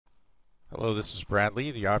Hello, this is Bradley,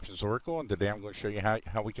 the Options Oracle, and today I'm going to show you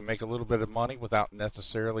how we can make a little bit of money without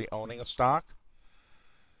necessarily owning a stock.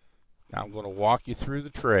 Now I'm going to walk you through the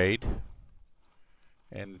trade,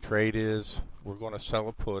 and the trade is we're going to sell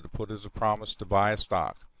a put. A put is a promise to buy a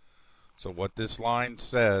stock. So what this line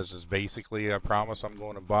says is basically I promise I'm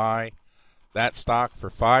going to buy that stock for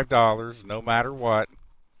 $5 no matter what,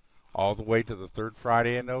 all the way to the third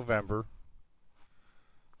Friday in November.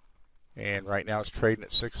 And right now it's trading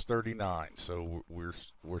at 639, so we're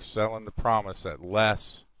selling the promise at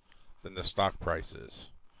less than the stock price is,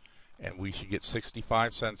 and we should get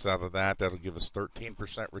 65 cents out of that. That'll give us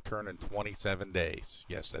 13% return in 27 days.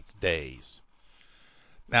 Yes, that's days.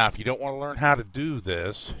 Now, if you don't want to learn how to do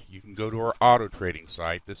this, you can go to our auto trading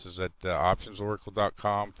site. This is at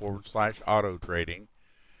optionsoracle.com/auto trading,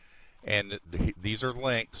 and these are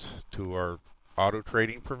links to our auto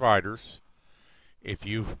trading providers. If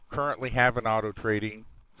you currently have an auto trading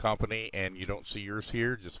company and you don't see yours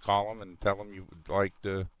here, just call them and tell them you would like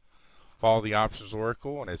to follow the Options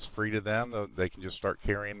Oracle, and it's free to them. They can just start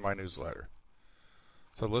carrying my newsletter.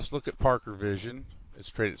 So let's look at Parker Vision.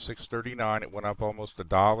 It's traded at 639. It went up almost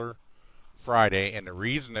 $1 Friday, and the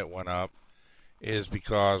reason it went up is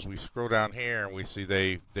because we scroll down here and we see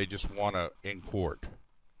they just won in court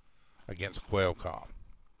against Qualcomm,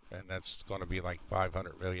 and that's going to be like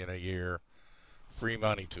 $500 million a year. Free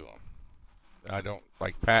money to them. I don't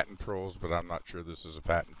like patent trolls, but I'm not sure this is a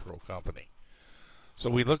patent troll company. So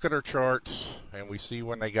we look at our charts and we see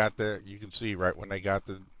when they got you can see right when they got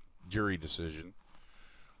the jury decision.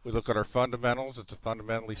 We look at our fundamentals. It's a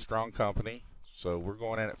fundamentally strong company. So we're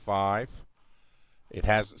going in at 5. It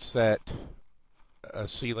hasn't set a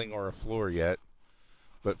ceiling or a floor yet,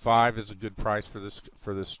 but 5 is a good price for this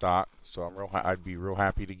stock. So I'd be real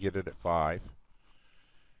happy to get it at 5.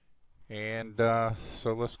 And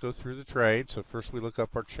so let's go through the trade. So first we look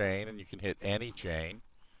up our chain, and you can hit any chain.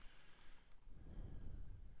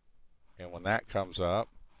 And when that comes up,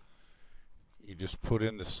 you just put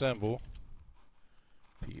in the symbol,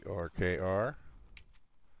 PRKR.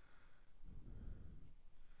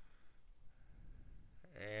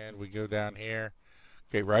 And we go down here.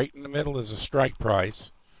 Okay, right in the middle is a strike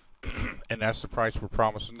price, and that's the price we're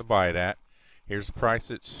promising to buy it at. Here's the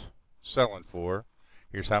price it's selling for.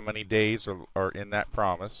 Here's how many days are in that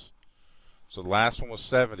promise. So the last one was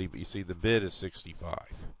 70, but you see the bid is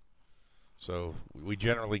 65. So we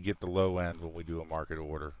generally get the low end when we do a market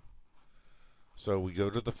order. So we go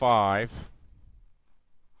to the 5,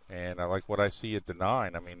 and I like what I see at the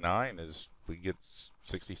 9. I mean, 9 is, we get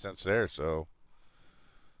 60 cents there, so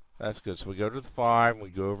that's good. So we go to the 5, and we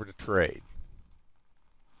go over to trade.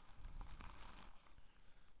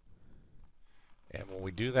 And when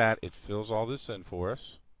we do that, it fills all this in for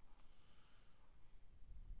us.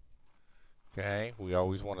 Okay, we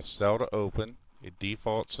always want to sell to open. It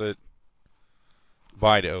defaults at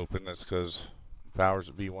buy to open. That's because the powers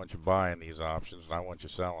that be want you buying these options, and I want you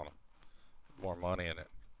selling them. More money in it.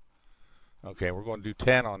 Okay, we're going to do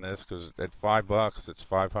 10 on this because at $5, it's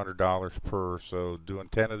 $500 per. So doing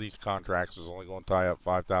 10 of these contracts is only going to tie up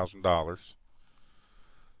 $5,000.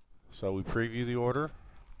 So we preview the order.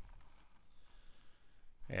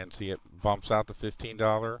 And see, it bumps out to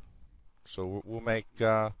 $15. So we'll make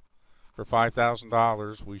for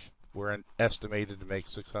 $5,000. We're estimated to make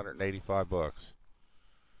 $685.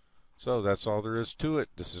 So that's all there is to it.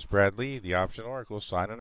 This is Bradley, the Option Oracle, signing